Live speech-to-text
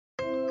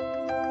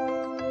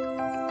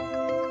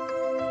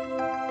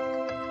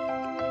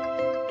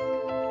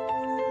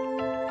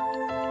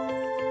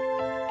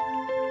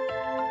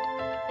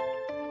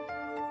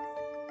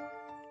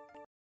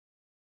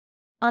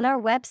On our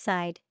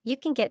website, you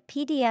can get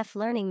PDF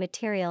learning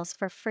materials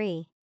for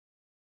free.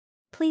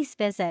 Please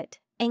visit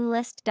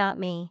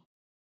englist.me.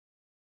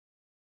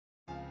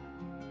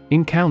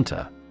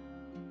 Encounter.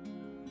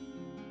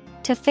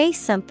 To face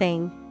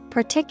something,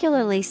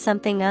 particularly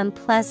something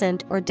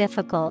unpleasant or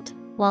difficult,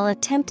 while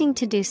attempting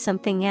to do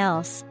something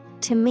else,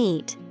 to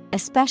meet,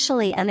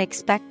 especially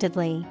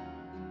unexpectedly.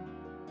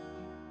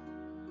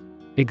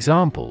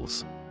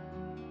 Examples: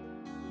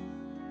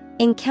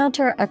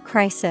 Encounter a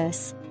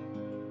crisis.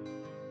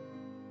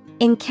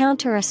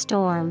 Encounter a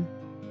storm.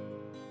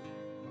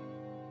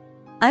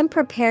 I'm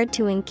prepared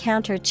to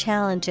encounter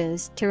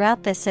challenges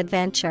throughout this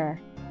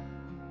adventure.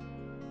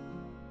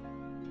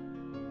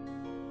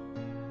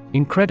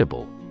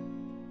 Incredible.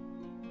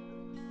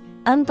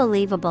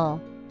 Unbelievable,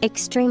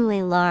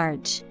 extremely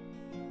large.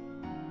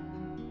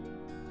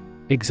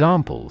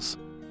 Examples: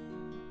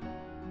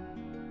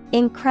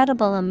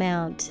 Incredible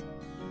amount.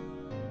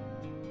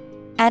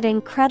 At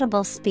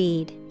incredible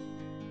speed.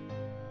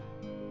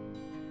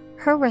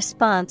 Her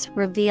response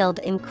revealed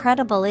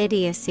incredible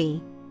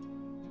idiocy.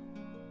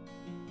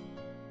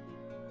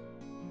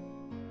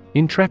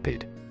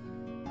 Intrepid.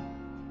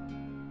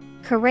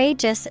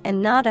 Courageous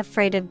and not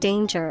afraid of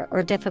danger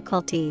or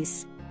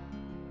difficulties.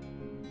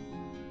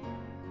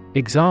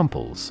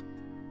 Examples: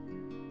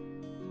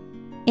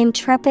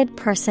 Intrepid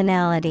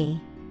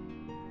personality.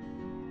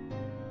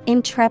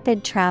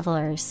 Intrepid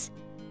travelers.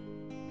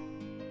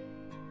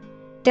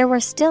 There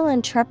were still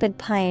intrepid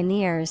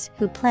pioneers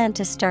who planned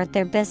to start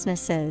their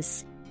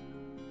businesses.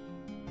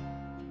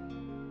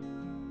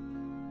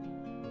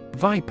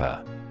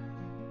 Viper.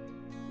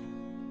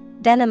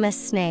 Venomous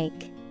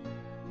snake.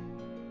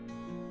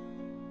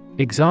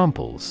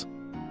 Examples: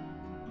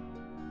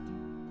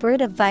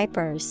 Brood of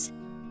vipers.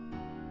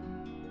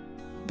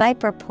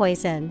 Viper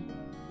poison.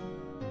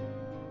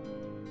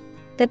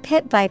 The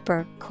pit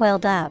viper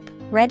coiled up,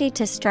 ready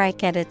to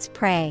strike at its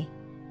prey.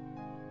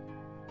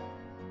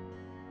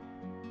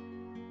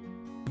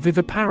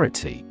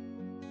 Viviparity.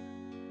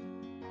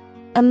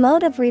 A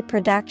mode of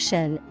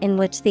reproduction in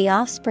which the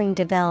offspring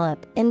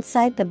develop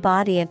inside the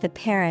body of the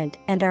parent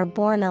and are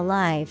born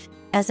alive,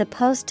 as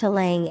opposed to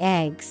laying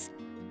eggs.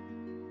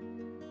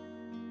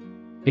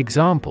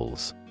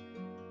 Examples: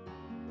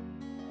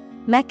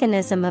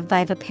 Mechanism of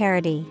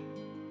viviparity.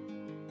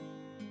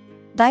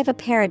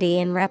 Viviparity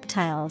in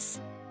reptiles.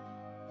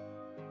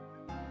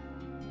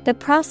 The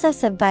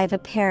process of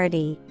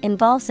viviparity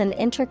involves an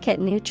intricate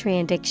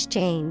nutrient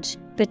exchange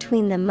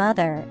between the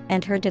mother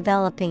and her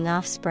developing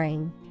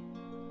offspring.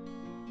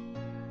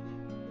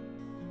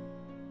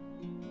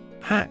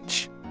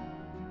 Hatch.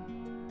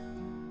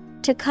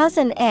 To cause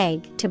an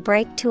egg to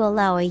break to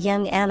allow a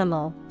young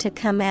animal to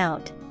come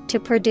out, to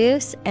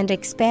produce and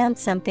expand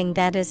something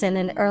that is in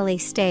an early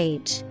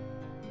stage.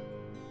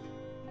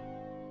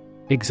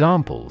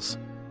 Examples: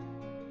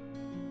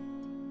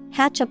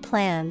 Hatch a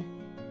plan.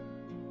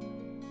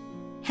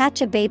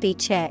 Hatch a baby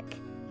chick.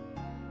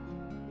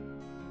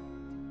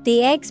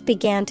 The eggs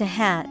began to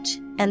hatch,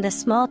 and the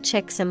small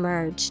chicks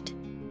emerged.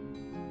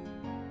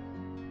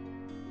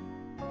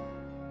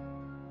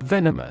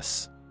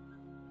 Venomous.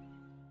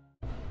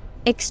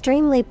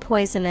 Extremely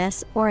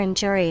poisonous or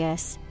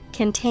injurious,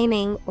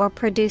 containing or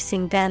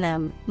producing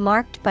venom,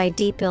 marked by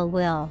deep ill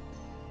will.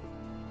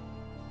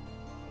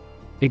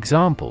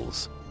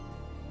 Examples: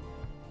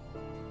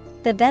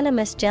 The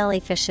venomous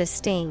jellyfish's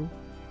sting.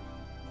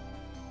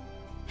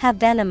 Have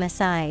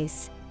venomous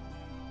eyes.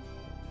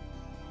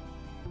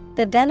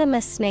 The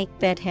venomous snake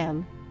bit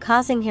him,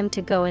 causing him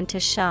to go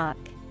into shock.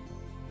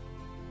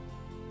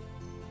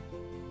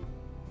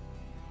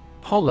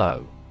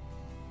 Hollow.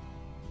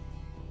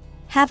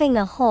 Having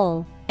a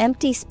hole,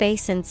 empty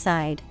space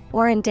inside,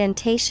 or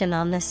indentation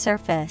on the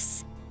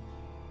surface.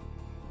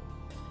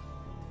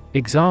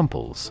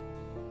 Examples: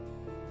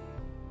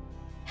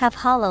 Have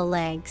hollow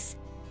legs.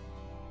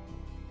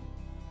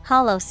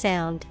 Hollow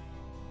sound.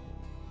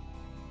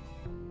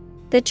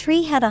 The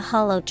tree had a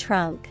hollow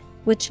trunk,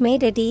 which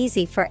made it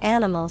easy for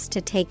animals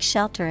to take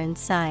shelter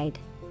inside.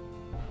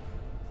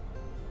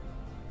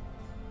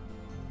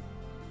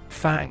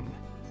 Fang.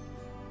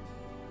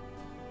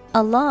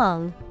 A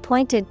long,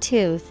 pointed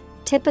tooth,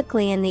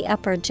 typically in the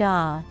upper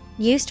jaw,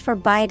 used for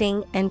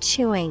biting and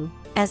chewing,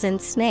 as in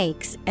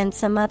snakes and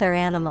some other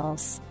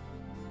animals.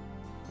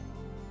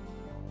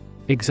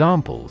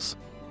 Examples: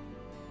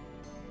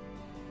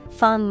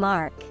 Fang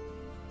mark.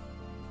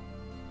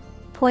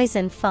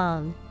 Poison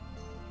fang.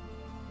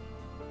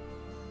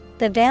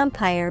 The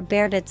vampire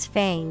bared its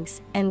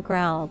fangs and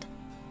growled.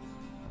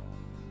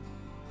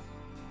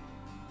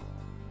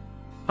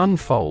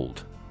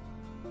 Unfold.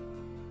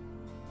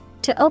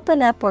 To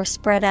open up or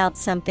spread out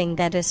something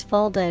that is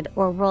folded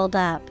or rolled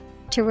up,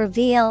 to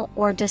reveal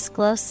or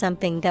disclose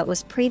something that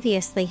was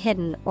previously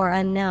hidden or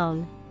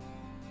unknown.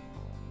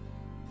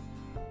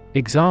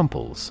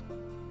 Examples: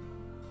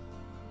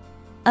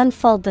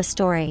 Unfold the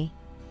story.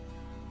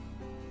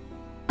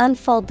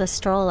 Unfold the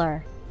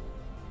stroller.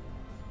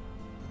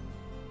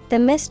 The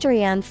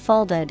mystery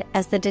unfolded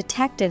as the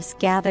detectives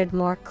gathered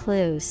more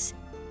clues.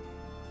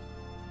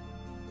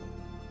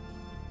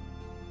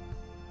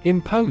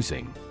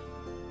 Imposing.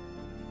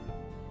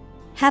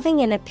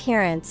 Having an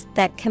appearance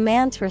that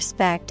commands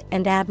respect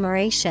and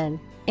admiration,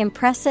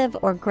 impressive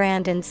or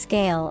grand in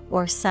scale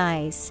or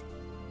size.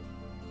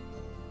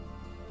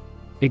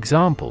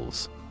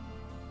 Examples: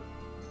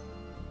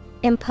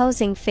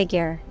 Imposing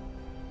figure.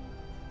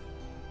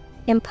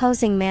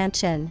 Imposing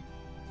mansion.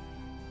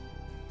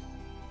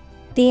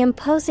 The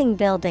imposing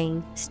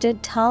building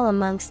stood tall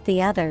amongst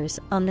the others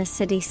on the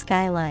city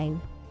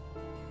skyline.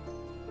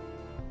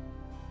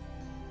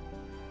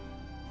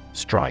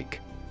 Strike.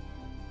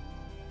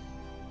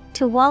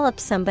 To wallop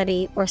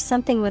somebody or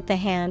something with the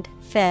hand,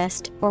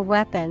 fist, or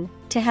weapon,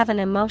 to have an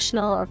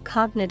emotional or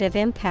cognitive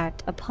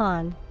impact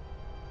upon.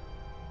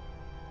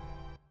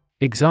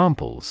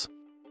 Examples: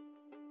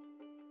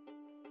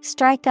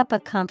 Strike up a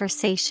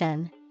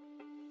conversation.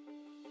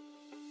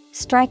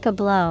 Strike a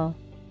blow.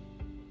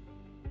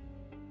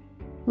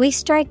 We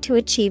strike to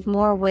achieve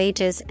more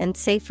wages and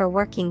safer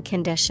working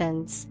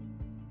conditions.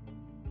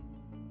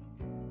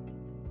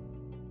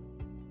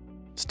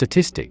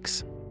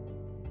 Statistics.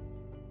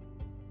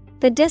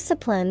 The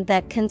discipline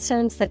that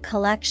concerns the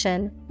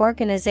collection,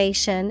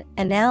 organization,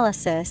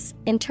 analysis,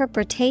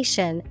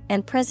 interpretation,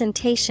 and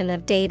presentation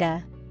of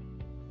data.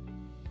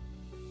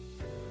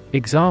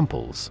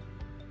 Examples: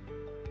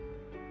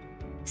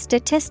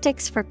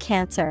 Statistics for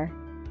cancer.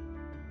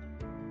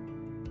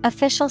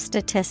 Official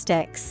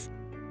statistics.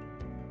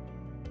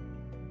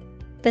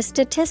 The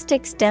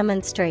statistics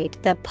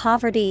demonstrate that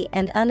poverty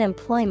and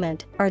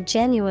unemployment are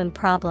genuine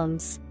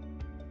problems.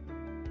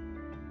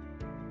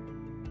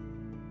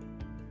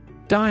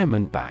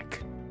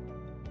 Diamondback.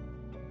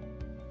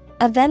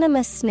 A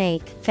venomous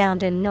snake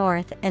found in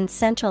North and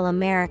Central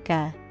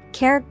America,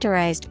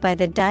 characterized by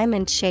the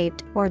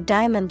diamond-shaped or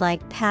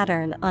diamond-like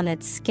pattern on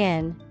its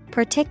skin,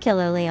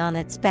 particularly on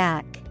its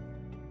back.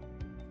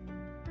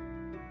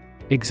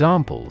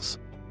 Examples: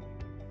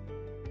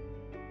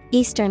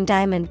 Eastern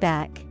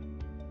diamondback.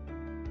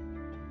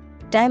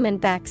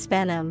 Diamondback's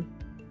venom.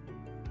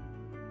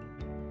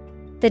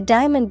 The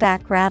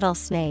diamondback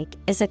rattlesnake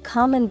is a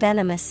common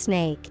venomous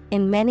snake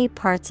in many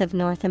parts of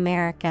North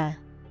America.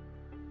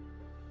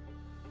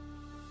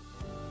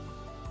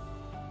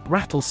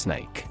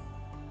 Rattlesnake.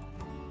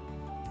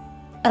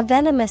 A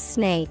venomous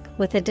snake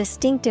with a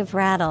distinctive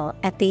rattle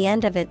at the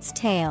end of its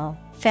tail,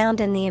 found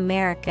in the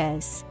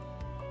Americas.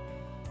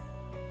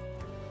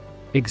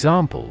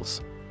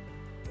 Examples: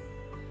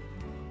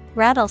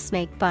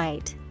 Rattlesnake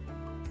bite.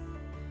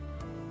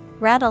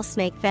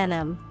 Rattlesnake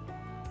venom.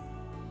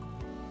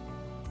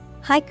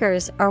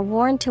 Hikers are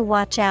warned to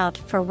watch out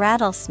for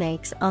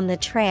rattlesnakes on the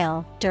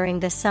trail during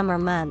the summer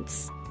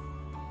months.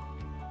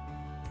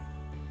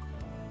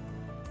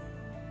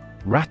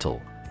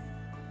 Rattle.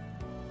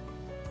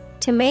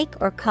 To make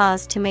or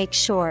cause to make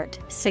short,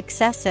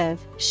 successive,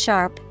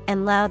 sharp,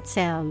 and loud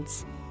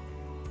sounds.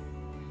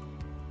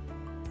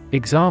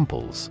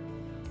 Examples: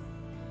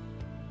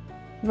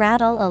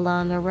 Rattle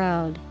along a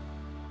road.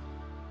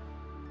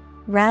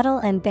 Rattle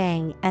and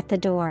bang at the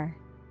door.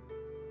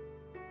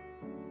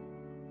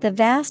 The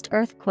vast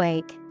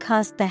earthquake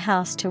caused the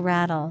house to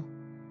rattle.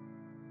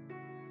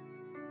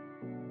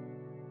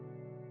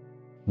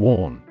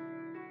 Warn.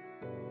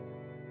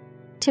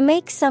 To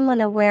make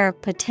someone aware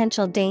of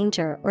potential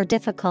danger or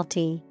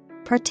difficulty,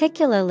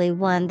 particularly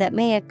one that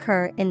may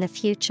occur in the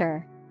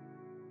future.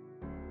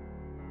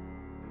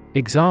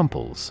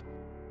 Examples: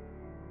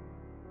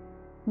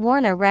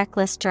 Warn a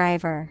reckless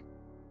driver.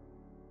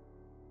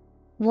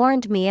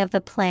 Warned me of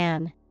the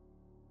plan.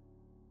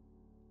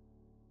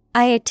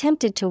 I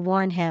attempted to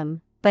warn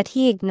him, but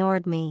he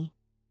ignored me.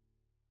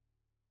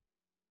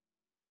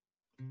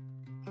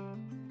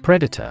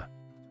 Predator.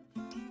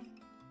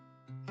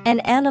 An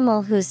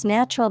animal whose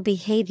natural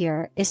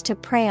behavior is to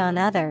prey on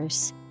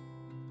others.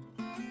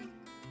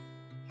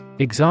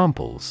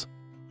 Examples: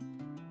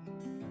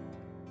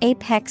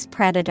 Apex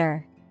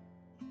predator.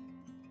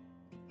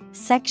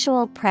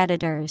 Sexual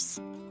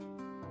predators.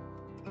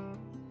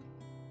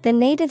 The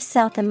native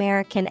South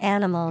American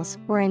animals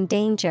were in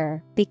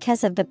danger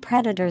because of the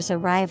predator's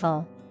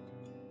arrival.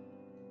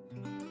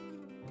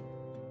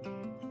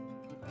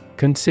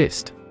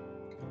 Consist.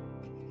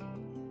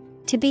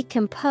 To be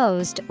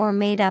composed or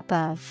made up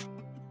of.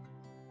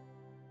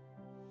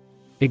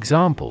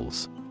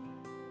 Examples: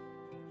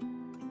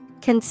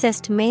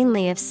 Consist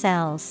mainly of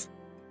cells.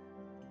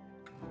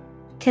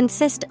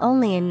 Consist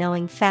only in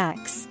knowing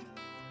facts.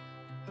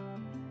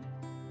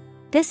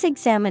 This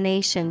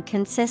examination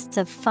consists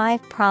of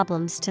 5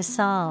 problems to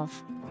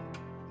solve.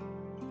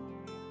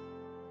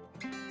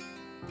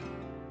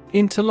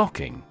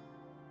 Interlocking.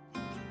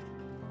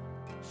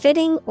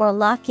 Fitting or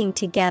locking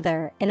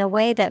together in a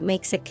way that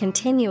makes a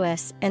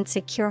continuous and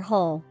secure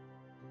whole.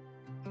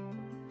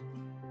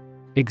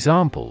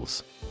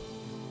 Examples: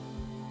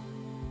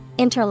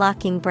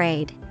 Interlocking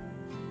braid.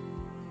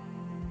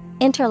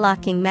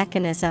 Interlocking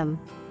mechanism.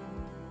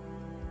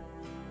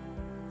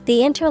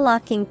 The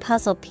interlocking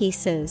puzzle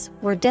pieces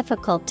were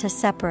difficult to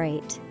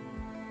separate.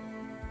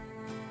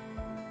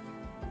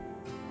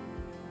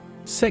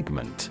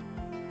 Segment.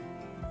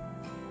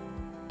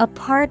 A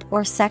part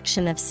or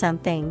section of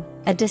something,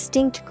 a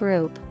distinct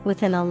group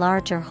within a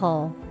larger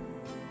whole.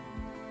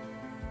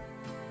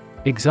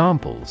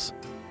 Examples: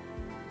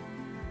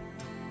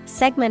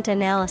 Segment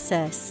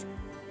analysis.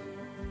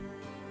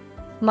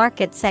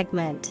 Market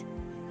segment.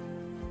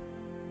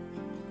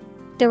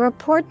 The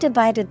report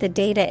divided the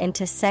data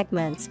into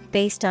segments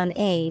based on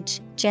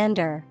age,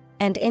 gender,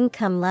 and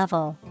income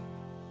level.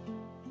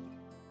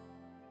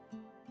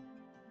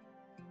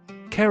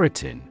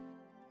 Keratin.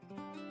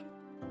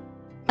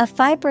 A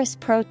fibrous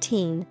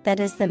protein that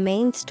is the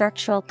main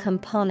structural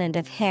component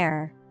of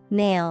hair,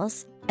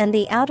 nails, and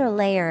the outer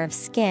layer of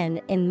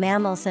skin in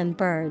mammals and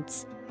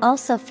birds,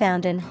 also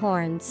found in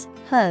horns,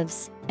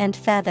 hooves, and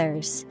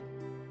feathers.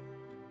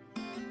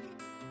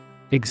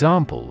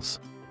 Examples: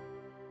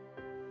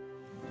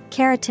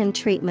 Keratin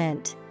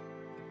treatment.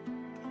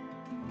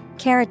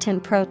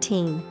 Keratin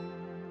protein.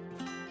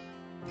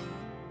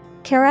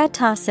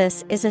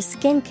 Keratosis is a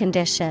skin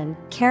condition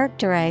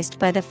characterized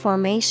by the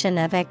formation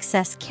of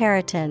excess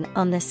keratin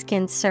on the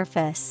skin's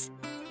surface.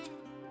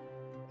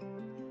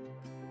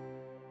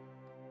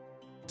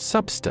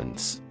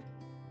 Substance.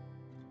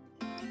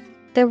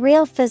 The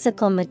real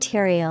physical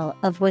material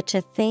of which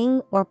a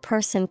thing or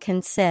person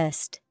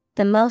consist,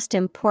 the most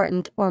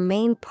important or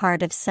main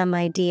part of some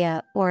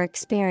idea or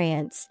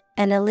experience,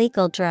 an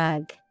illegal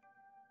drug.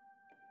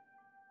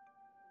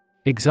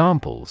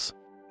 Examples: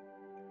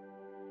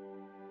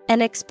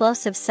 An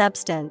explosive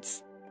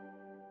substance.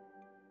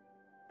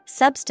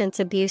 Substance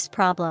abuse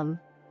problem.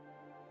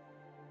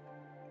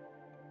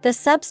 The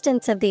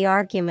substance of the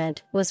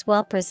argument was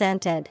well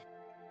presented.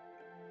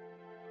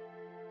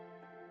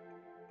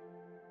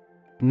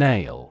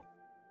 Nail.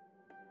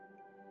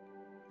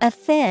 A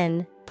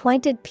thin,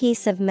 pointed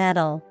piece of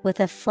metal with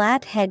a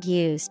flat head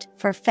used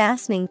for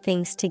fastening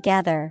things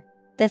together,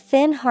 the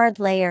thin hard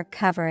layer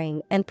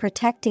covering and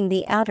protecting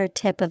the outer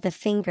tip of the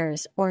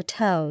fingers or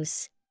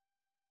toes.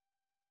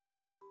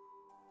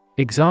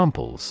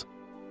 Examples: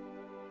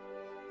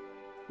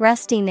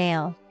 Rusty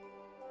nail.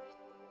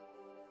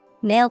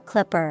 Nail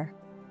clipper.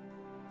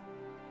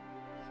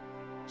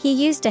 He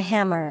used a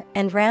hammer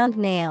and round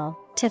nail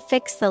to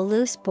fix the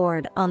loose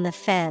board on the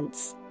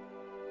fence.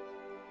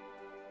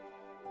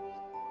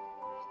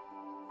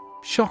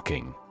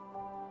 Shocking.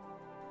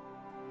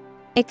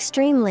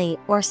 Extremely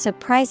or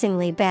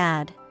surprisingly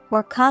bad,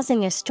 or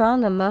causing a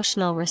strong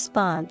emotional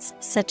response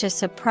such as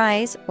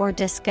surprise or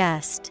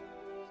disgust.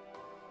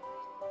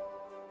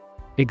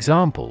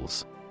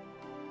 Examples: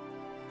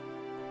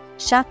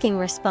 Shocking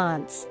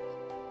response.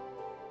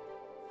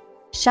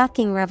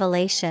 Shocking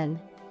revelation.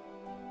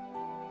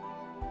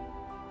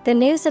 The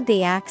news of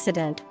the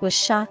accident was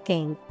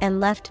shocking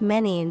and left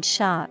many in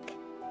shock.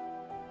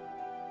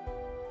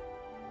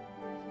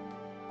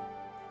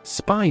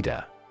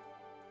 Spider.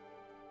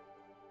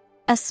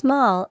 A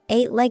small,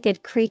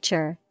 eight-legged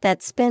creature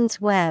that spins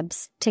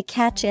webs to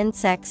catch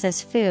insects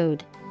as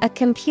food, a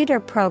computer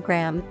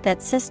program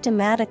that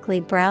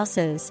systematically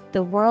browses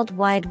the World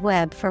Wide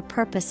Web for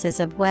purposes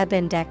of web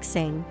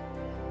indexing.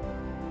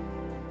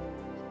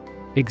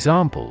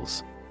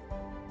 Examples: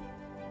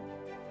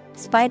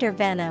 Spider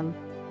venom.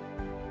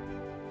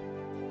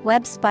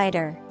 Web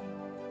spider.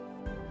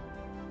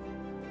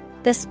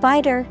 The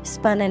spider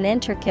spun an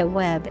intricate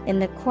web in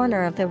the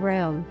corner of the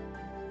room.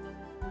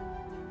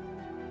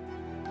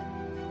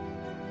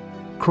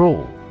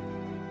 Crawl.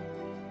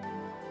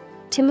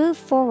 To move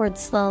forward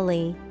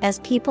slowly, as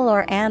people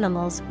or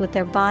animals with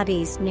their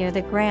bodies near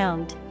the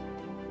ground.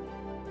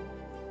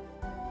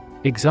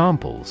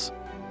 Examples: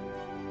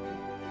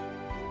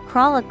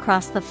 Crawl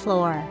across the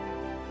floor.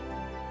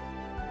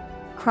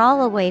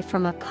 Crawl away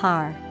from a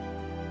car.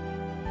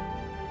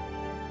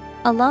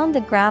 Along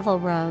the gravel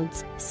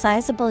roads,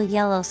 sizable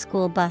yellow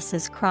school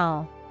buses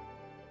crawl.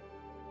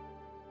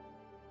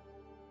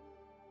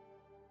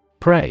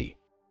 Prey.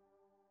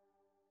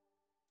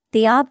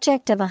 The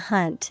object of a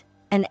hunt,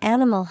 an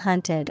animal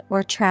hunted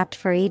or trapped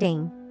for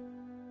eating.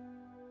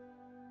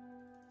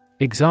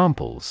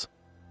 Examples: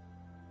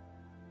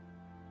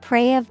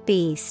 Prey of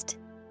beast.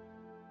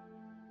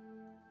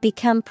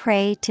 Become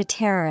prey to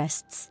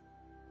terrorists.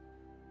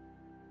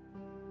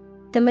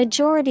 The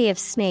majority of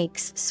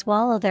snakes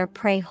swallow their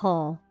prey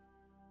whole.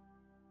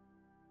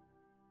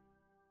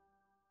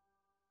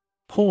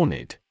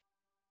 Horned.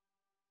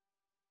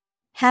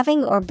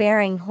 Having or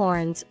bearing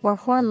horns or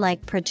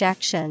horn-like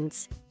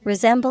projections,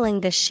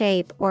 resembling the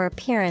shape or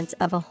appearance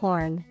of a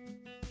horn.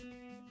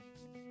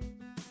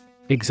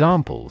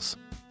 Examples: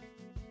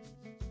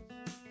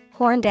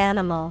 Horned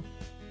animal.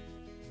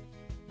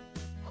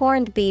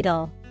 Horned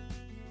beetle.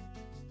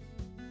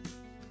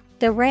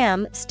 The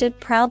ram stood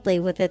proudly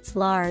with its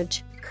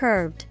large,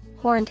 curved,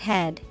 horned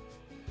head.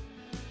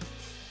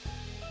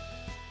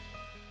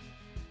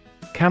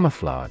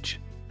 Camouflage.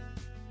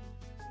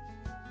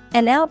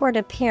 An outward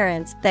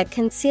appearance that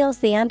conceals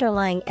the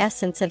underlying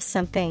essence of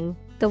something,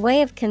 the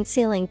way of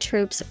concealing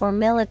troops or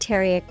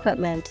military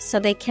equipment so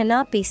they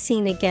cannot be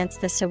seen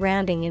against the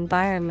surrounding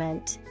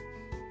environment.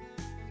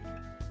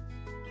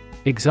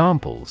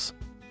 Examples: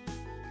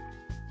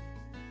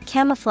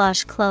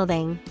 Camouflage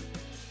clothing.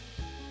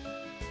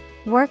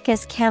 Work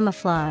as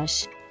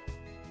camouflage.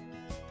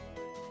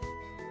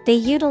 They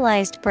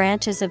utilized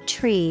branches of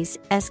trees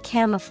as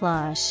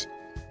camouflage.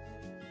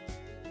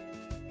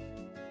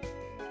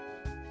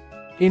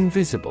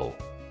 Invisible.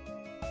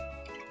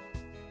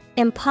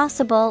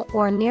 Impossible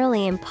or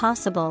nearly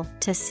impossible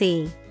to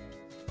see.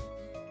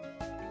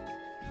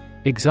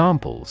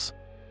 Examples: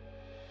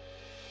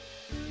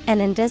 An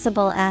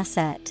invisible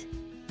asset.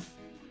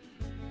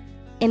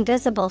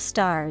 Invisible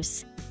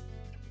stars.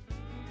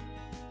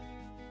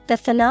 The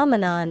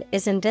phenomenon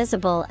is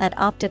invisible at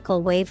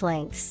optical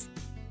wavelengths.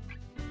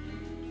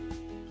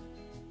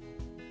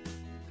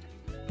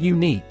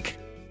 Unique.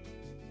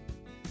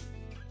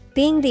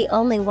 Being the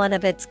only one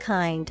of its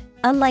kind,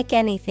 unlike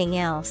anything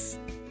else.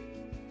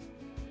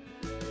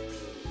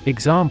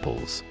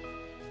 Examples: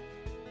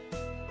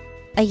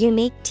 A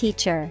unique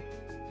teacher.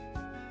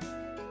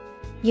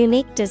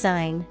 Unique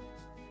design.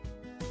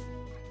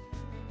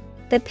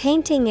 The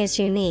painting is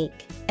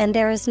unique, and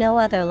there is no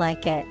other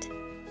like it.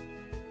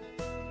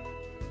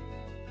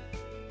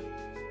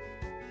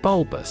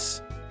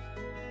 Bulbous.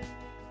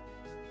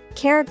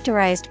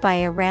 Characterized by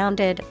a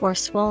rounded or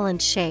swollen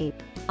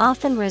shape,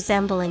 often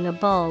resembling a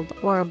bulb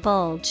or a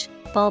bulge,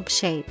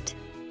 bulb-shaped.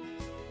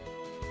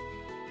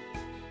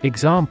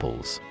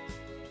 Examples: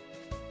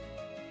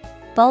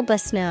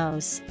 Bulbous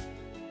nose.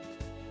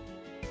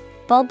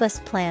 Bulbous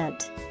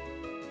plant.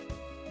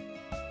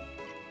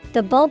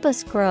 The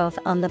bulbous growth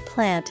on the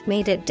plant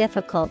made it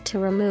difficult to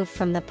remove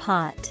from the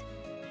pot.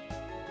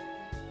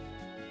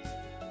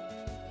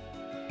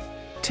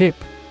 Tip.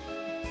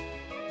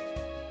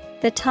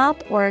 The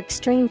top or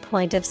extreme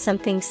point of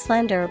something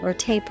slender or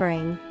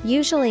tapering,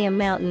 usually a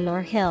mountain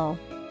or hill.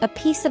 A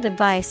piece of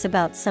advice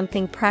about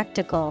something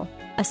practical,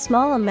 a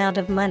small amount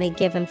of money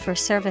given for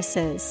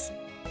services.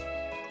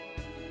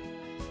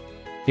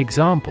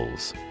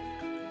 Examples: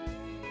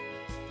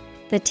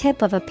 The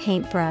tip of a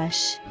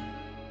paintbrush.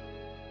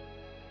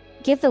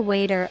 Give the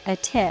waiter a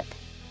tip.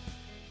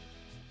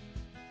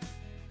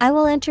 I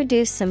will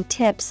introduce some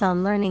tips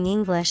on learning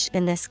English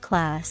in this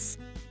class.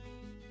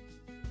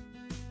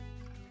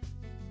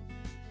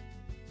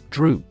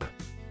 Droop.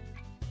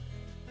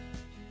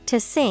 To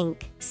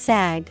sink,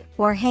 sag,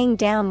 or hang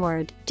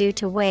downward due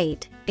to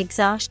weight,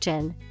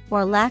 exhaustion,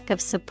 or lack of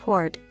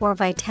support or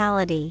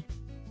vitality.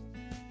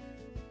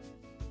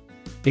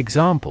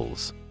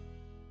 Examples: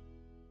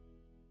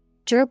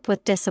 Droop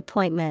with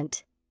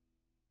disappointment.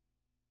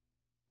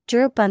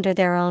 Droop under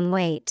their own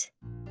weight.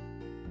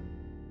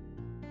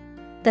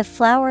 The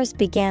flowers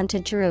began to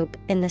droop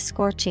in the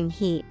scorching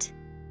heat.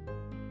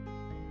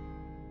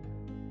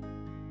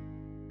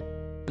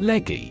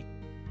 Leggy.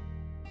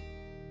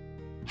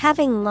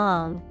 Having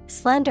long,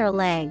 slender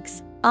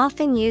legs,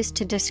 often used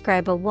to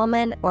describe a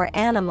woman or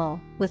animal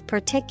with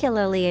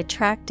particularly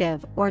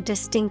attractive or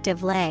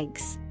distinctive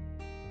legs.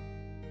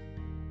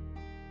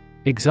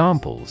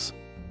 Examples: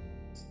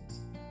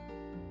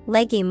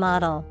 Leggy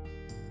model.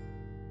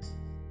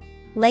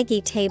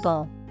 Leggy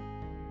table.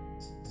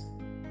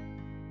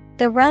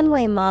 The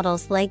runway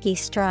model's leggy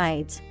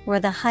strides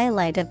were the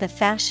highlight of the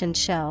fashion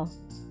show.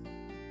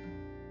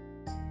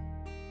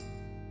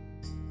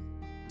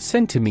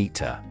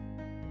 Centimeter.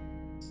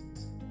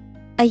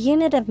 A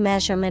unit of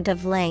measurement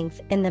of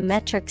length in the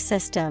metric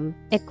system,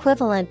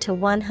 equivalent to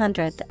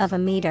 1/100th of a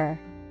meter.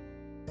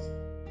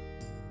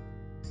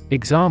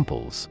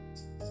 Examples: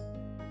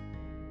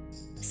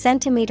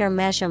 Centimeter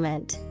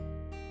measurement.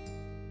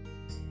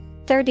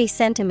 30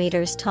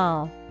 centimeters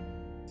tall.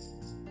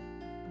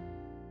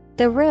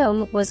 The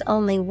room was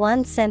only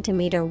 1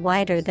 centimeter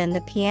wider than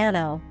the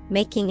piano,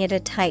 making it a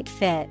tight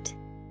fit.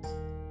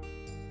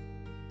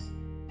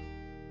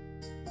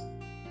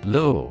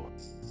 Lure.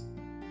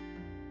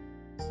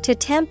 To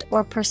tempt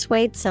or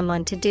persuade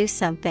someone to do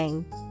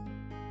something.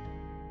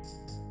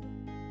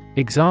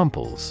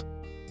 Examples: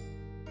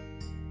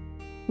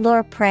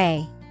 Lure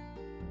prey.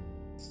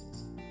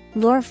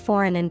 Lure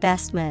foreign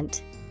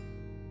investment.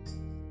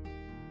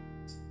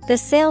 The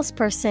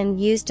salesperson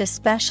used a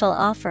special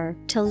offer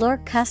to lure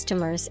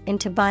customers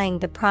into buying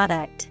the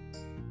product.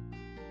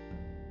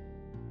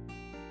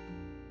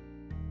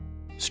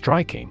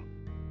 Striking.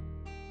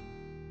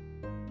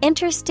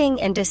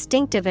 Interesting and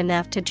distinctive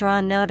enough to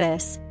draw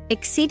notice,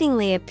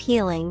 exceedingly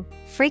appealing,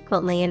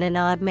 frequently in an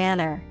odd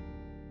manner.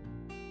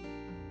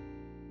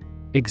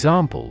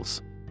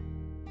 Examples: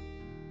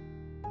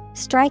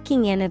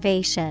 Striking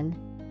innovation.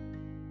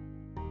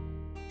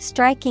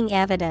 Striking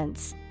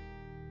evidence.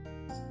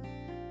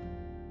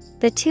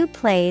 The two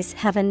plays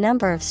have a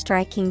number of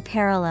striking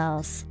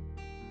parallels.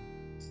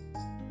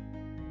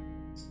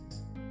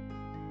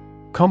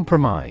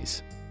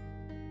 Compromise.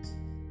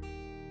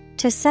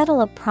 To settle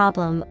a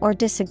problem or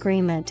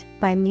disagreement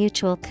by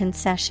mutual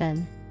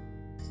concession.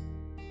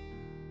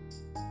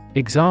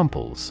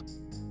 Examples: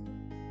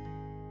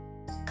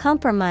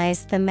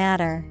 Compromise the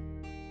matter.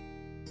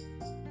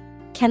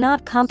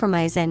 Cannot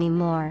compromise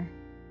anymore.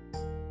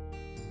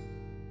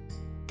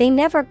 They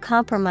never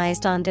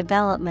compromised on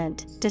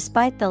development,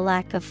 despite the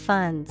lack of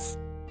funds.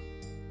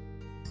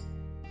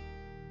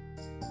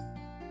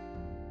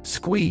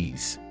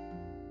 Squeeze.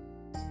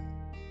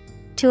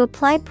 To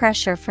apply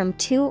pressure from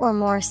two or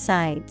more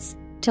sides,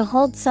 to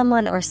hold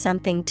someone or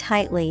something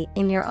tightly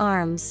in your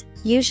arms,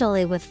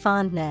 usually with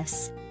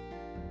fondness.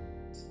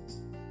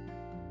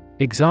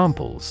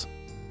 Examples: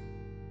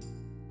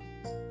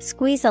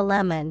 Squeeze a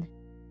lemon.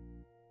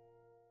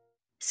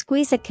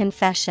 Squeeze a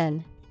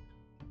confession.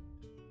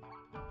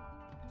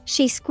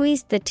 She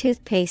squeezed the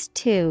toothpaste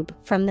tube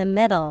from the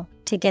middle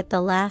to get the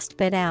last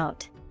bit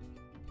out.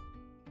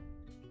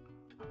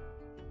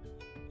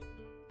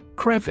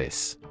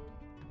 Crevice.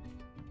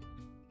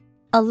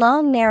 A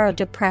long narrow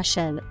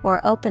depression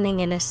or opening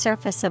in a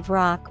surface of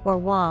rock or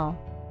wall.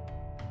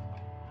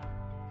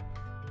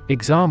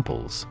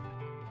 Examples: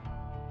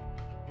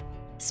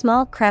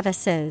 Small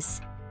crevices.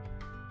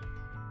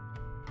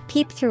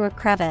 Peep through a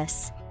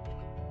crevice.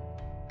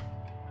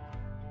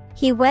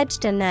 He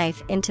wedged a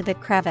knife into the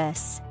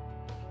crevice.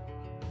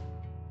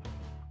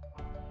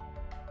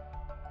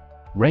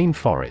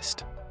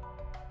 Rainforest.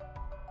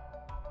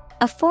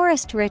 A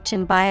forest rich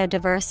in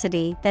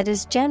biodiversity that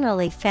is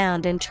generally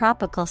found in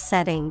tropical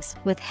settings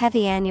with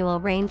heavy annual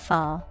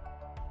rainfall.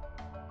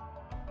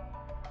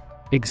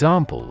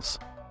 Examples: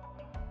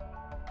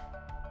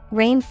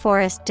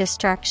 Rainforest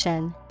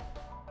destruction.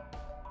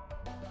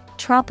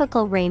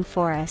 Tropical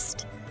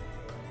rainforest.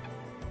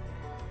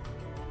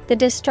 The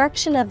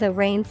destruction of the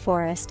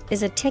rainforest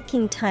is a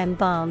ticking time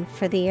bomb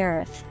for the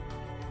earth.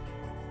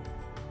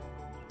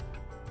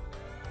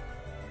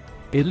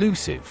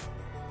 Elusive.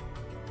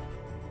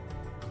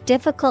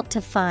 Difficult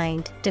to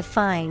find,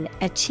 define,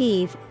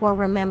 achieve, or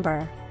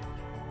remember.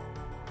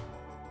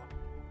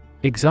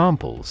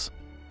 Examples: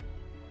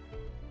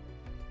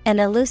 An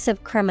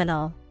elusive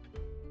criminal.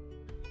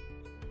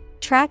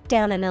 Track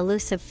down an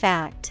elusive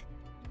fact.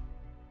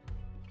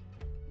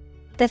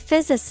 The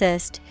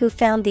physicist who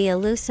found the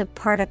elusive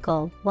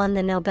particle won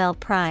the Nobel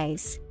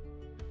Prize.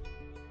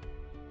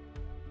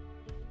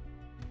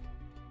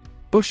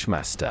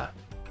 Bushmaster.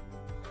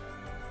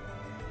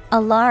 A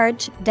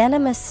large,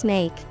 venomous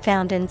snake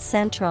found in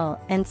Central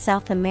and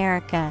South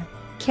America,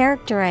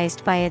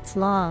 characterized by its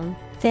long,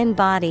 thin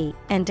body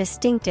and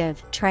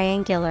distinctive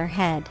triangular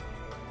head.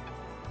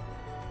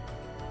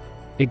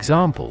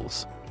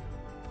 Examples: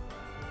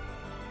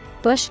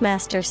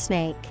 Bushmaster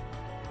snake.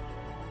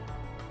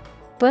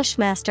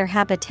 Bushmaster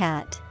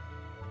habitat.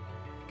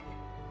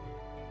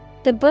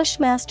 The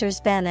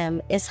bushmaster's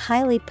venom is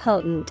highly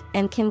potent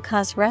and can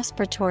cause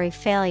respiratory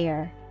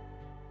failure.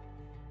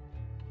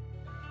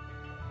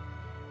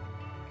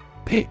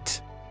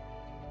 Pit.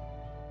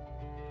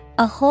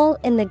 A hole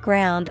in the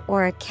ground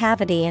or a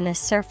cavity in a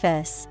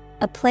surface,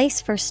 a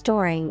place for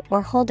storing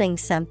or holding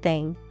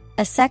something,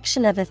 a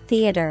section of a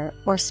theater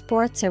or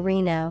sports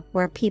arena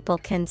where people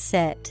can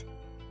sit.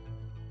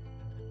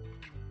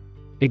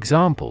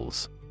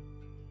 Examples: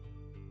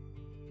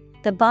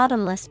 The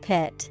bottomless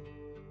pit.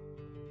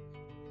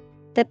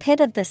 The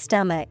pit of the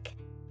stomach.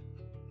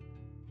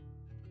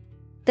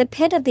 The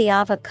pit of the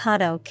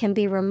avocado can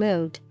be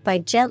removed by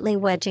gently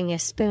wedging a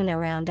spoon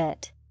around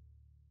it.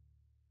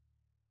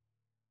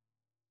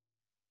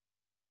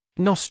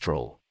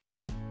 Nostril.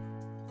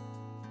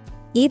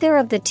 Either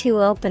of the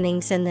two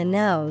openings in the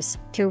nose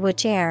through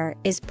which air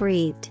is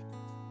breathed.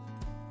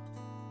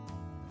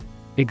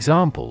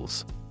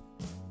 Examples: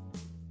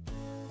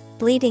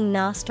 Bleeding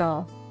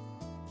nostril.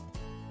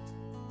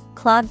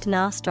 Clogged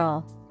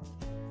nostril.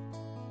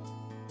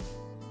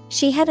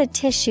 She had a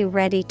tissue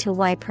ready to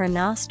wipe her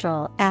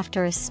nostril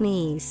after a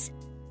sneeze.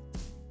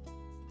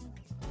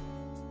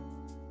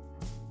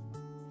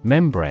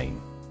 Membrane.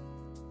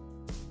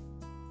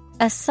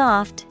 A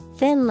soft,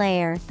 thin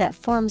layer that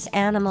forms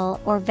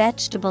animal or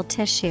vegetable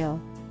tissue.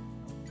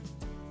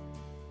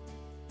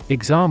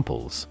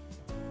 Examples: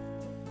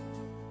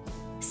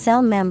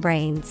 Cell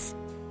membranes.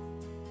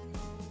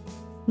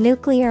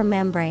 Nuclear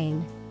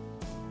membrane.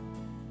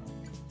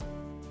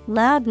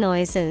 Loud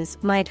noises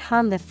might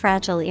harm the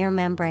fragile ear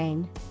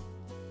membrane.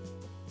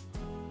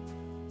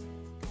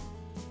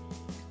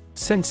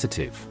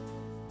 Sensitive.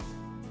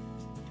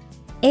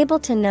 Able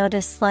to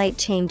notice slight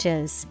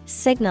changes,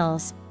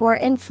 signals, or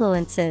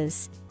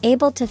influences.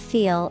 Able to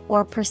feel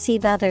or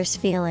perceive others'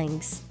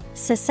 feelings.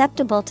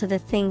 Susceptible to the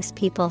things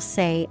people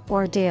say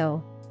or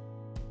do.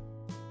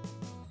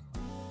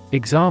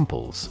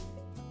 Examples: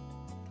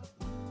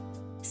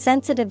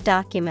 Sensitive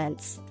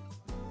documents.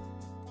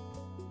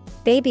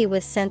 Baby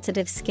with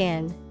sensitive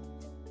skin.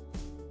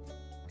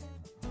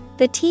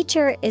 The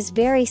teacher is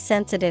very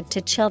sensitive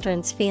to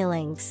children's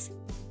feelings.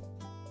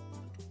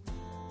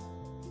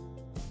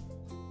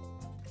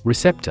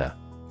 Receptor.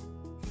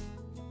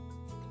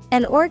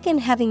 An organ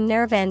having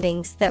nerve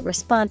endings that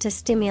respond to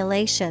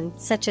stimulation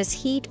such as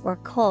heat or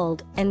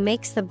cold and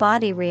makes the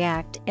body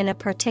react in a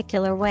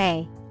particular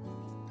way.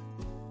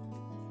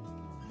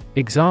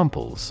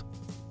 Examples: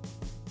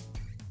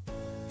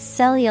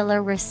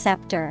 Cellular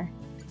receptor.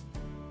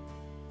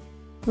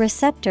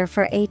 Receptor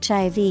for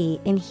HIV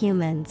in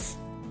humans.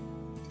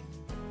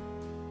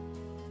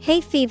 Hay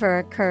fever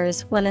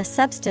occurs when a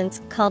substance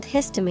called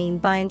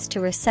histamine binds to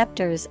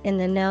receptors in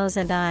the nose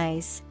and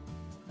eyes.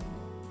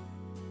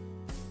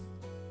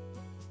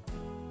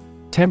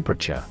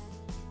 Temperature.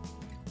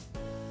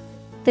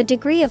 The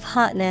degree of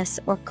hotness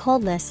or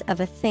coldness of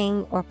a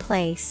thing or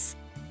place.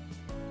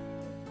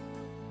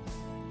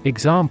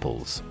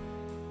 Examples: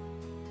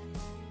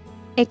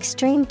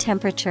 Extreme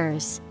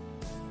temperatures.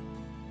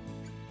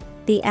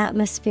 The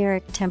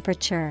atmospheric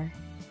temperature.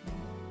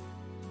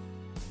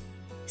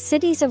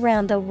 Cities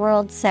around the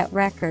world set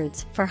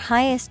records for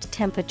highest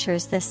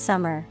temperatures this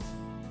summer.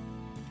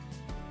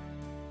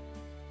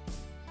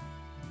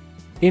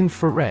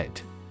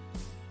 Infrared.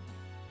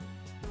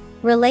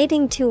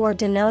 Relating to or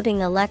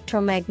denoting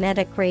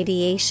electromagnetic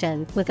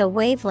radiation with a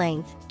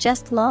wavelength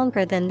just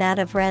longer than that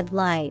of red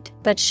light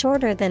but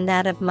shorter than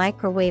that of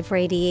microwave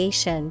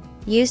radiation,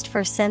 used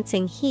for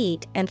sensing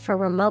heat and for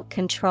remote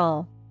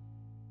control.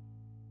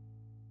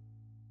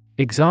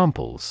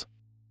 Examples: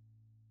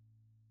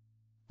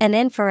 An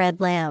infrared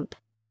lamp.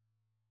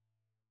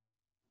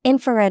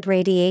 Infrared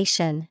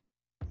radiation.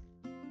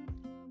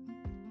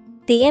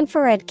 The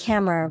infrared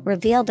camera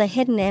revealed a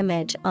hidden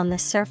image on the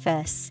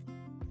surface.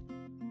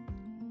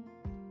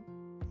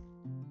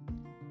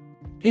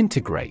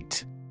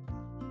 Integrate.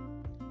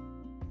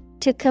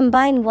 To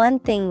combine one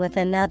thing with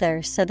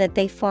another so that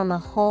they form a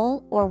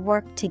whole or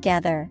work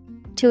together.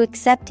 To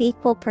accept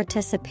equal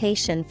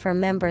participation for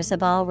members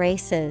of all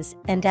races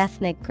and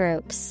ethnic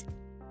groups.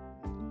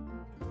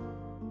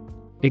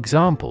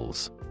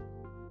 Examples: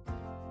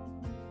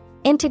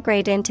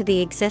 Integrate into the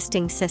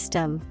existing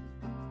system.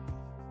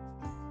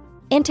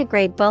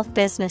 Integrate both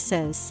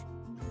businesses.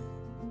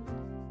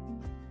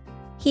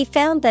 He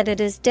found that it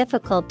is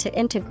difficult to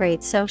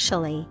integrate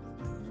socially.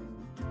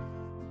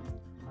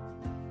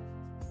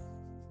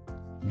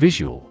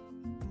 Visual.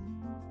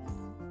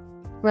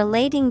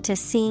 Relating to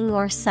seeing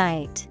or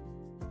sight.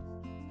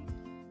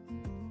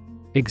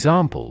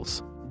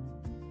 Examples: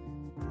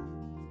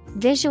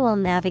 Visual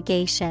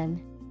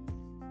navigation.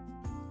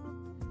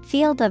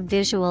 Field of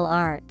visual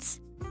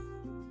arts.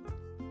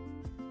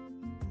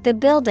 The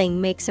building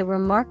makes a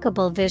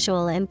remarkable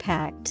visual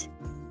impact.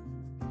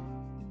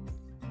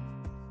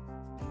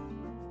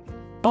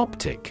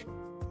 Optic.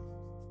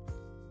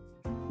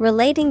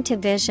 Relating to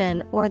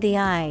vision or the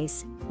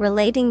eyes,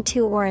 relating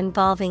to or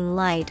involving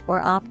light or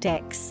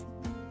optics.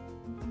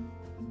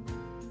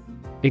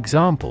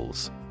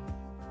 Examples: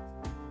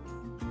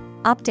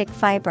 Optic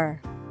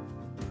fiber.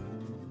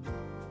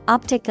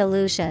 Optic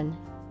illusion.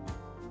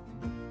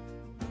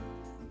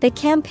 The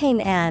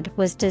campaign ad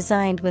was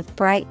designed with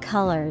bright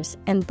colors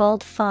and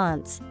bold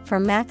fonts for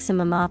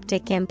maximum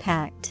optic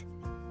impact.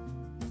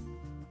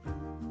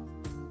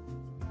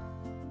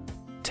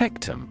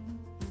 Tectum.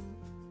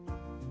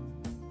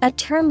 A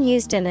term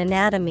used in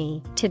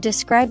anatomy to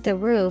describe the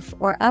roof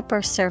or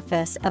upper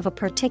surface of a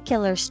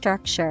particular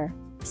structure,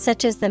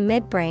 such as the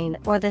midbrain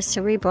or the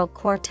cerebral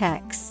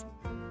cortex.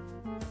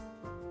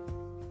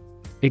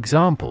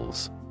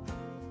 Examples: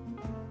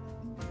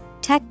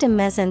 Tectum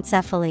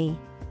mesencephaly.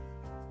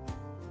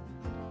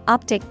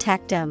 Optic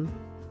tectum.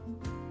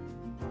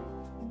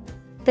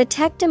 The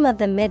tectum of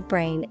the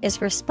midbrain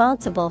is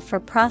responsible for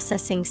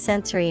processing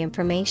sensory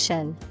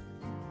information.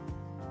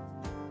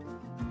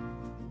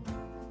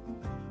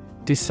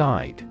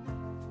 Decide.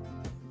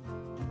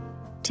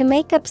 To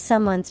make up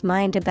someone's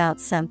mind about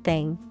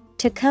something,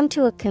 to come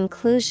to a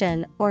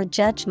conclusion or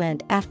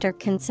judgment after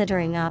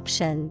considering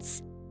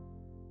options.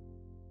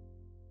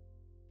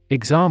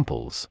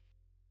 Examples: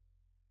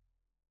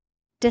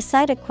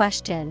 Decide a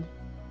question.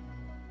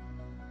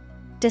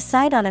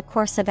 Decide on a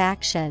course of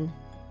action.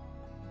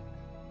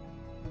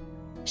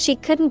 She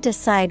couldn't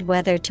decide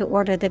whether to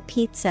order the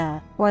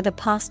pizza or the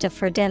pasta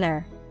for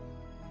dinner.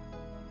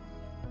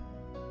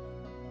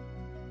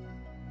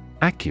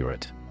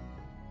 Accurate.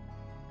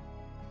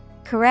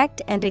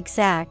 Correct and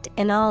exact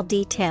in all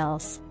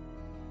details.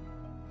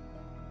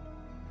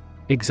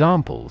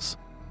 Examples: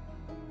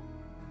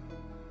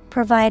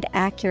 Provide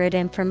accurate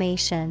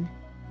information.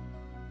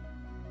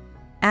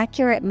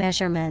 Accurate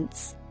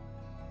measurements.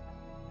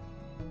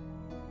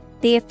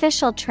 The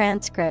official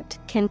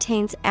transcript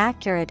contains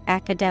accurate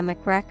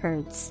academic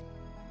records.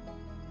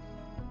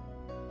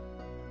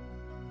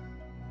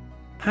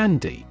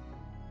 Handy.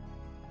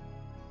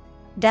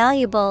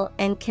 Valuable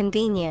and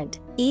convenient,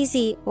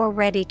 easy or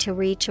ready to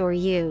reach or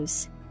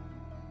use.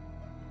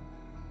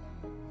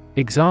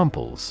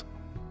 Examples: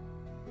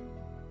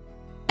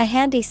 A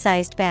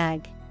handy-sized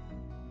bag.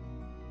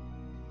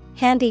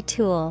 Handy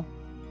tool.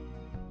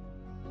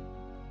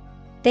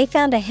 They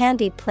found a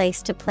handy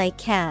place to play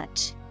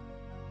catch.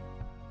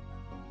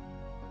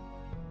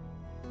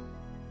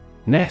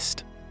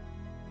 Nest.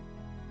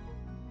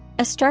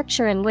 A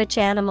structure in which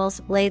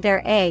animals lay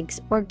their eggs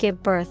or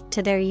give birth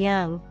to their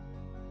young.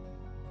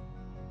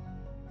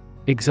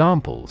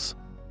 Examples: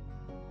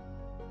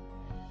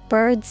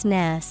 Bird's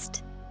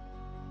nest.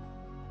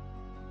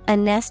 A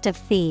nest of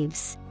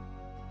thieves.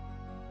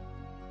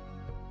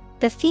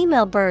 The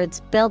female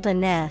birds build a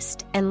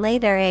nest and lay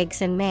their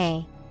eggs in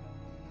May.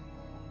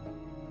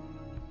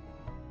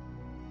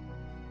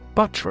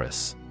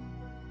 Buttress.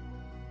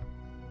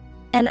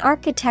 An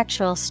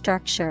architectural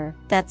structure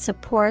that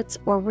supports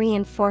or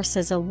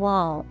reinforces a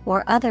wall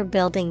or other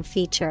building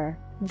feature.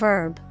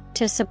 Verb,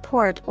 to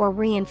support or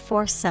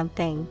reinforce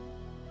something.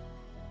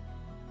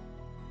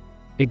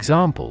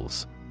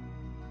 Examples: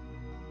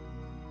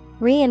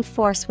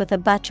 Reinforce with a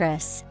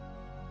buttress.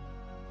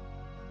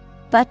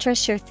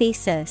 Buttress your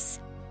thesis.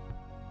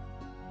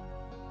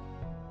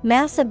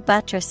 Massive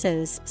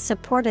buttresses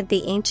supported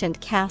the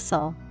ancient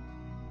castle.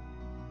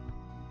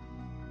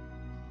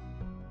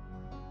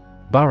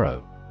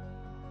 Burrow.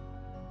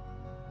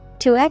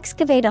 To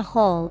excavate a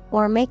hole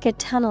or make a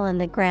tunnel in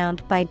the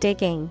ground by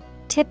digging,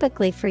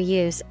 typically for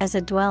use as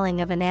a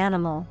dwelling of an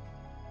animal.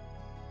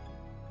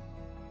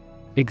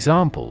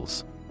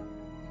 Examples: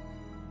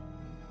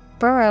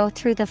 Burrow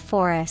through the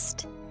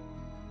forest.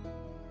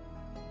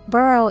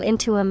 Burrow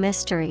into a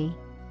mystery.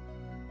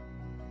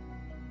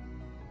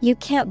 You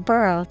can't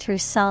burrow through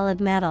solid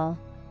metal.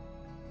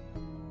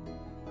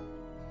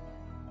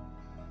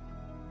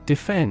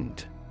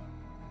 Defend.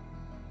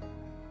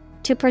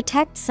 To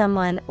protect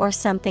someone or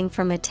something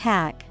from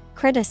attack,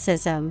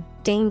 criticism,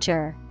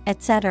 danger,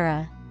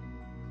 etc.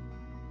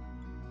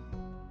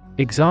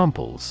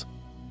 Examples: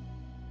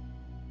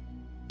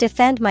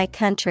 Defend my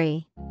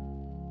country.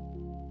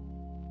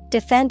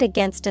 Defend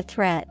against a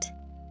threat.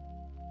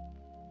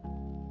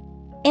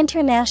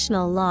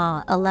 International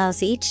law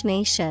allows each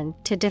nation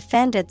to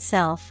defend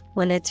itself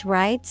when its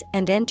rights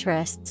and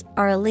interests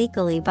are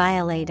illegally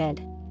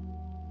violated.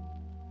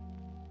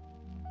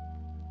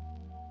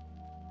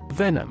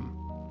 Venom.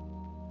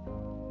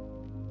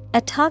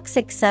 A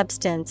toxic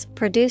substance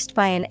produced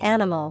by an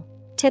animal,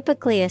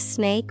 typically a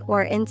snake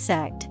or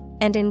insect,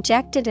 and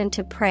injected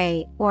into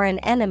prey or an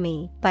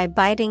enemy by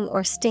biting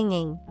or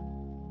stinging.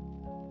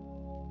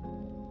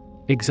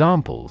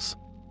 Examples: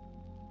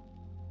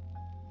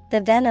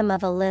 The venom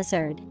of a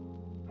lizard.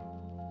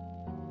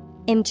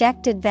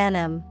 Injected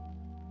venom.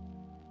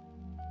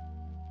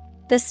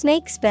 The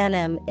snake's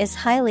venom is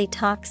highly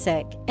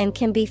toxic and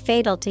can be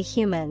fatal to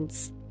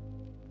humans.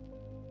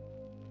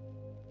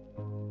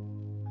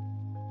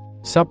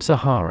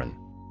 Sub-Saharan.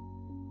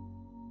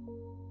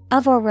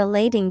 Of or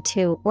relating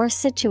to or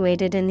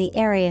situated in the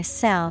area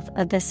south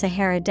of the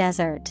Sahara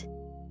Desert.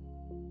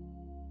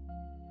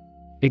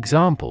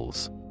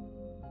 Examples: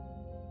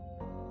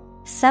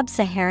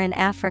 Sub-Saharan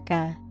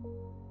Africa.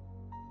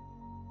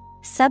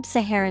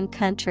 Sub-Saharan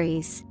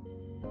countries.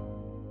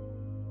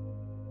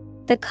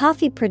 The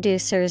coffee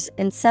producers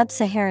in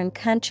sub-Saharan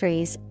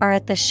countries are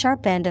at the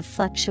sharp end of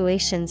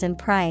fluctuations in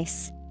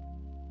price.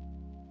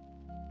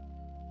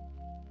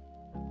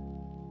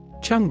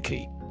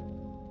 Chunky.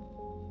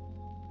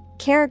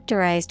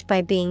 Characterized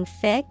by being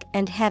thick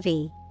and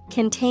heavy,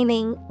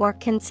 containing or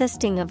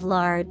consisting of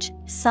large,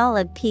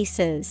 solid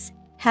pieces,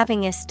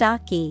 having a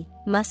stocky,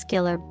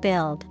 muscular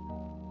build.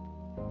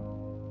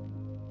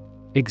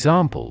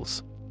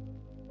 Examples: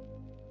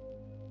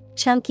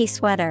 Chunky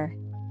sweater.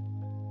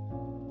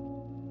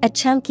 A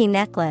chunky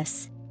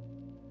necklace.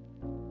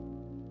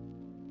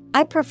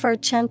 I prefer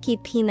chunky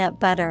peanut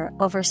butter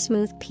over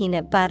smooth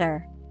peanut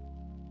butter.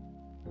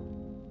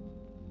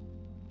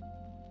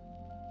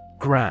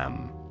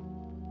 Gram.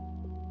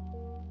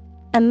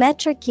 A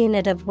metric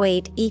unit of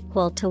weight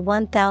equal to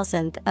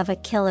 1/1000th of a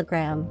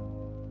kilogram.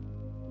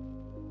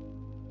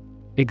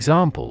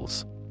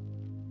 Examples: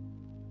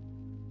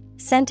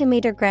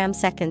 Centimeter gram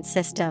second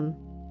system.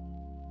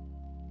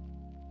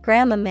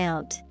 Gram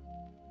amount.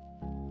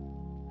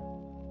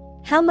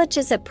 How much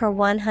is it per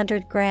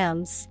 100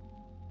 grams?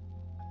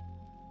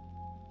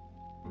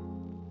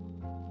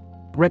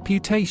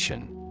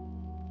 Reputation.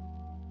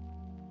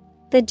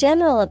 The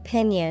general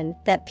opinion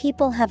that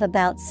people have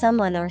about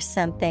someone or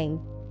something,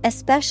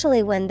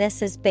 especially when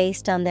this is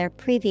based on their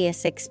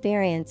previous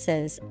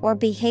experiences or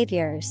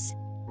behaviors.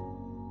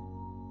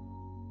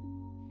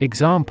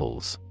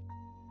 Examples: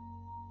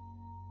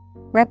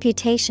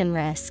 Reputation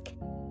risk.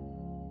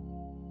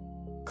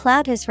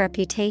 Cloud his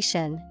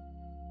reputation.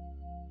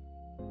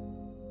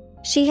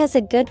 She has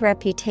a good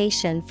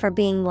reputation for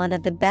being one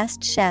of the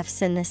best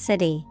chefs in the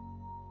city.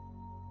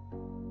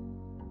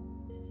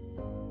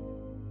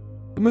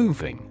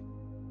 Moving.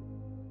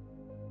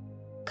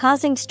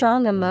 Causing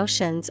strong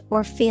emotions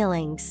or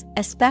feelings,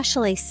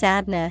 especially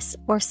sadness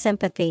or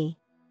sympathy.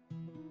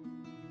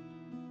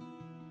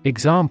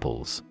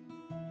 Examples: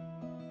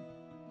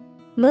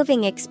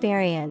 Moving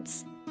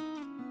experience.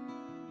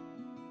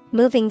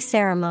 Moving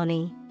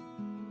ceremony.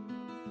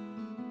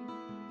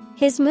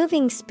 His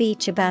moving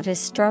speech about his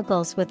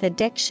struggles with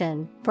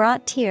addiction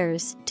brought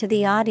tears to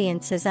the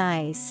audience's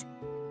eyes.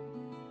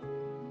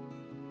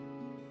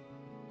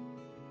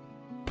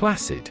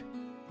 Placid.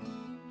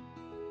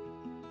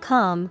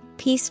 Calm,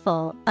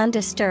 peaceful,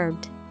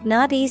 undisturbed,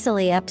 not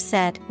easily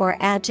upset or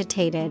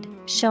agitated,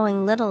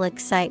 showing little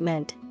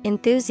excitement,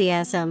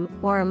 enthusiasm,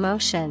 or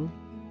emotion.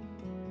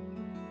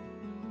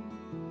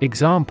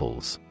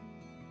 Examples: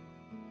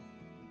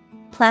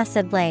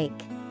 Placid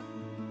lake.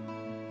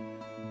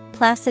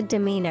 Placid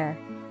demeanor.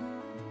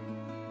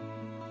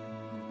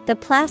 The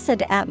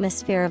placid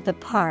atmosphere of the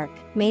park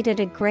made it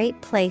a great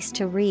place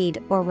to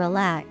read or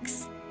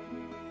relax.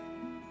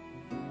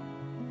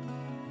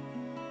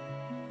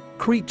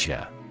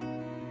 Creature.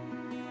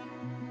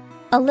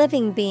 A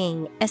living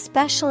being,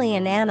 especially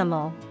an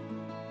animal.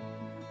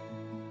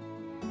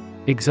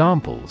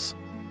 Examples: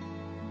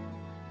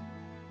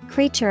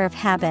 Creature of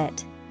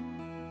habit.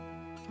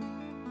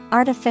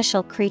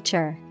 Artificial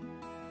creature.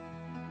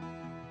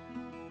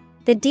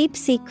 The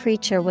deep-sea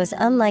creature was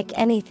unlike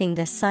anything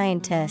the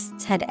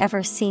scientists had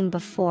ever seen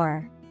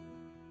before.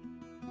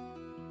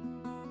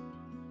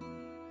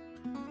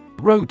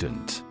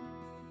 Rodent.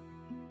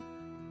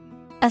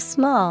 A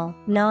small,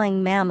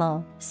 gnawing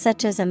mammal,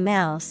 such as a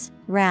mouse,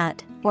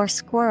 rat, or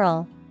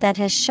squirrel, that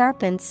has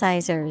sharp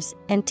incisors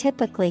and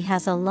typically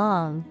has a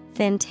long,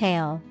 thin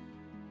tail.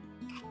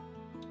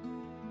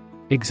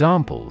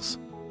 Examples: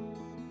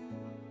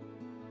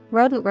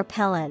 Rodent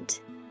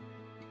repellent.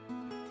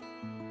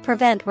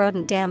 Prevent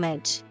rodent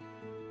damage.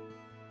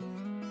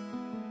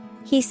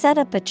 He set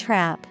up a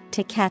trap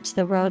to catch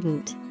the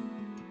rodent.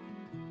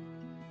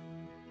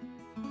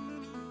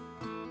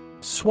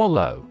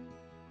 Swallow.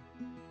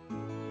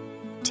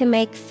 To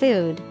make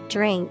food,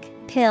 drink,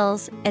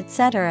 pills,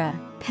 etc.,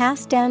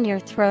 pass down your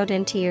throat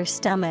into your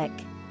stomach.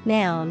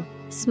 Noun,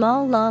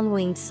 small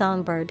long-winged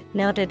songbird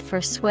noted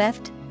for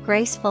swift,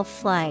 graceful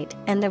flight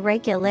and the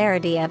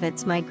regularity of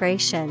its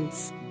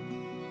migrations.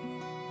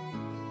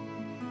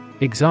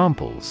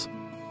 Examples: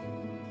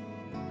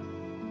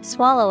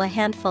 Swallow a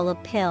handful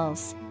of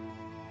pills.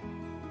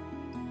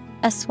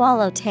 A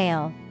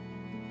swallowtail.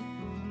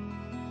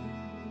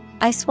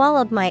 I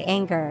swallowed my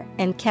anger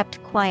and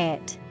kept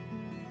quiet.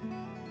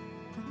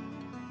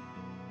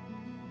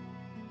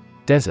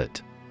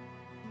 Desert.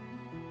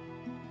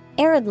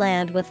 Arid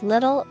land with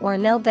little or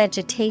no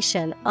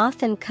vegetation,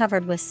 often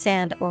covered with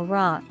sand or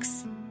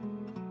rocks.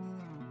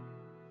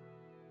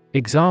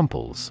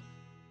 Examples: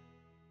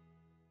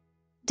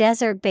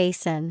 Desert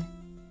basin.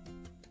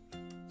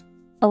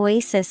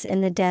 Oasis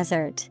in the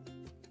desert.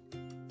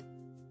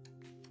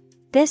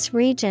 This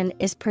region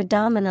is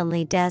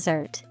predominantly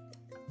desert.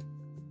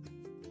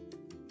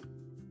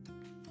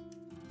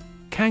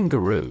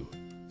 Kangaroo.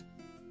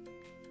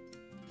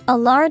 A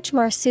large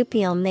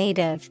marsupial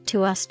native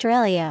to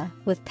Australia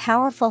with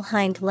powerful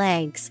hind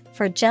legs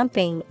for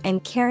jumping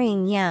and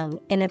carrying young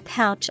in a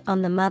pouch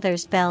on the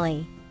mother's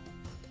belly.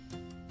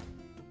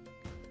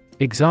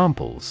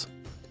 Examples: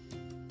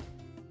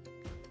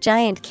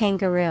 Giant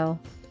kangaroo.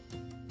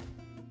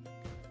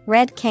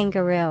 Red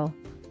kangaroo.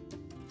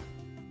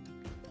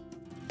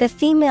 The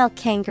female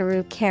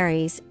kangaroo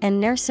carries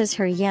and nurses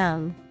her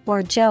young,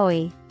 or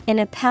joey, in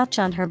a pouch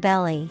on her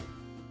belly.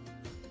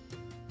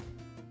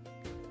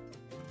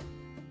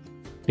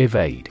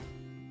 Evade.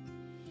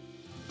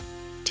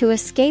 To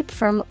escape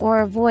from or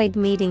avoid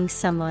meeting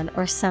someone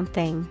or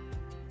something.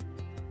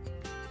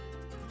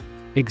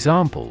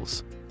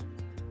 Examples: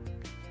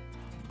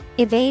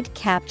 Evade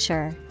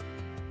capture.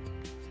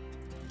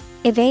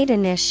 Evade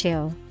an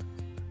issue.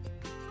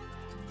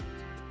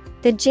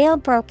 The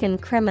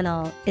jailbroken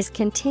criminal is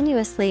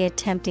continuously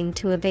attempting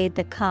to evade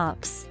the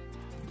cops.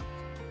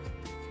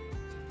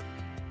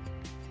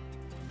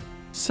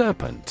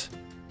 Serpent.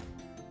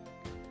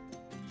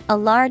 A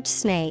large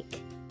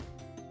snake.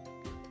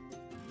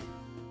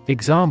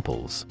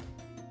 Examples: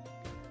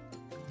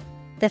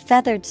 The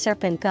feathered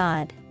serpent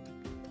god.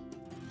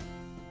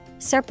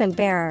 Serpent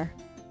bearer.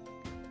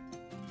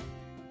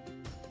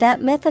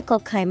 That mythical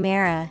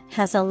chimera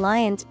has a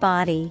lion's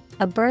body,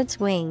 a bird's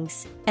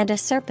wings, and a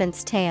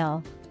serpent's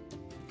tail.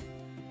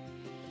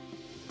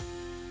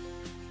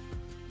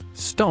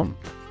 Stomp.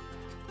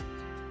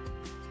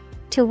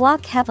 To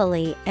walk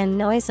heavily and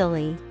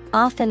noisily,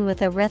 often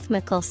with a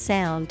rhythmical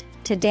sound,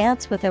 to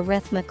dance with a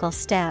rhythmical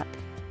step.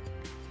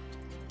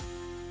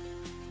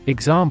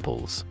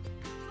 Examples: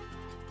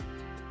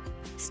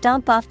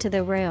 Stomp off to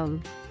the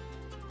room.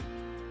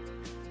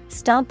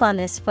 Stomp on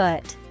his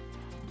foot.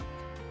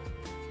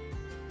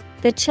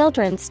 The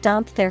children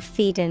stomped their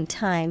feet in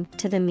time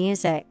to the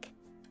music.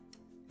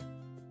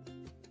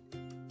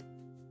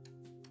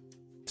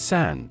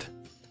 Sand.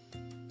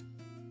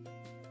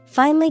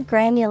 Finely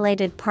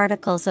granulated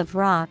particles of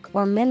rock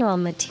or mineral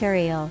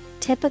material,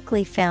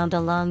 typically found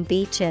along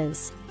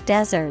beaches,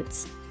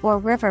 deserts, or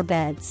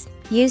riverbeds,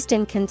 used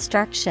in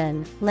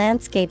construction,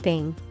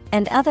 landscaping,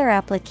 and other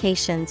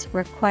applications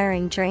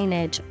requiring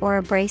drainage or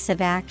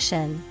abrasive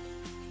action.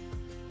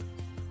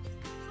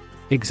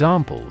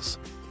 Examples: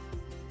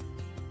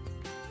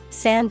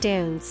 Sand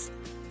dunes.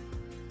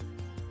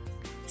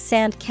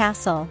 Sand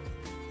castle.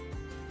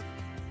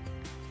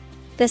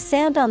 The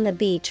sand on the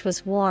beach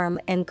was warm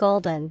and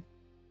golden.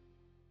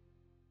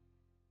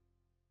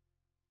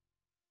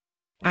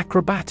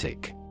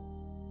 Acrobatic.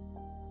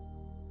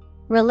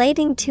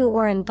 Relating to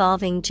or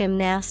involving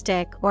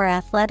gymnastic or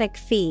athletic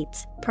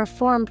feats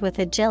performed with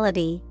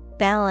agility,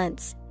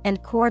 balance,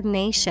 and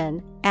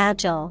coordination,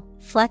 agile,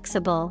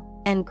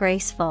 flexible, and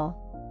graceful.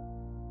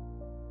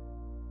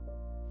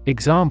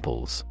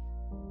 Examples: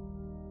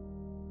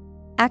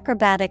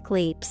 Acrobatic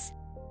leaps.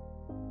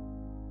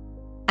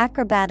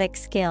 Acrobatic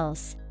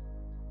skills.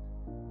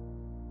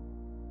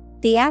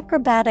 The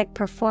acrobatic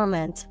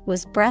performance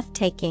was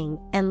breathtaking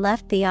and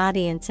left the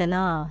audience in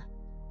awe.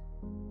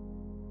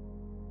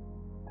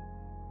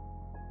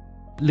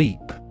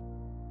 Leap.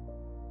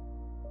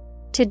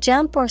 To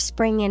jump or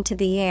spring into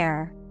the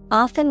air,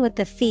 often with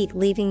the feet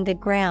leaving the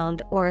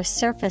ground or a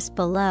surface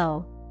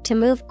below, to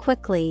move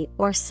quickly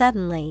or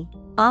suddenly,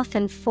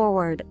 often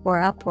forward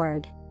or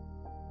upward.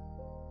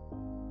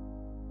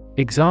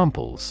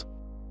 Examples: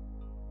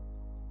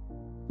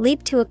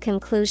 Leap to a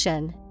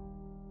conclusion.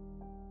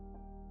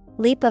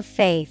 Leap of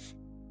faith.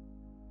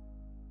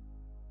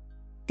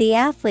 The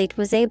athlete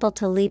was able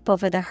to leap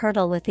over the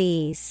hurdle with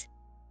ease.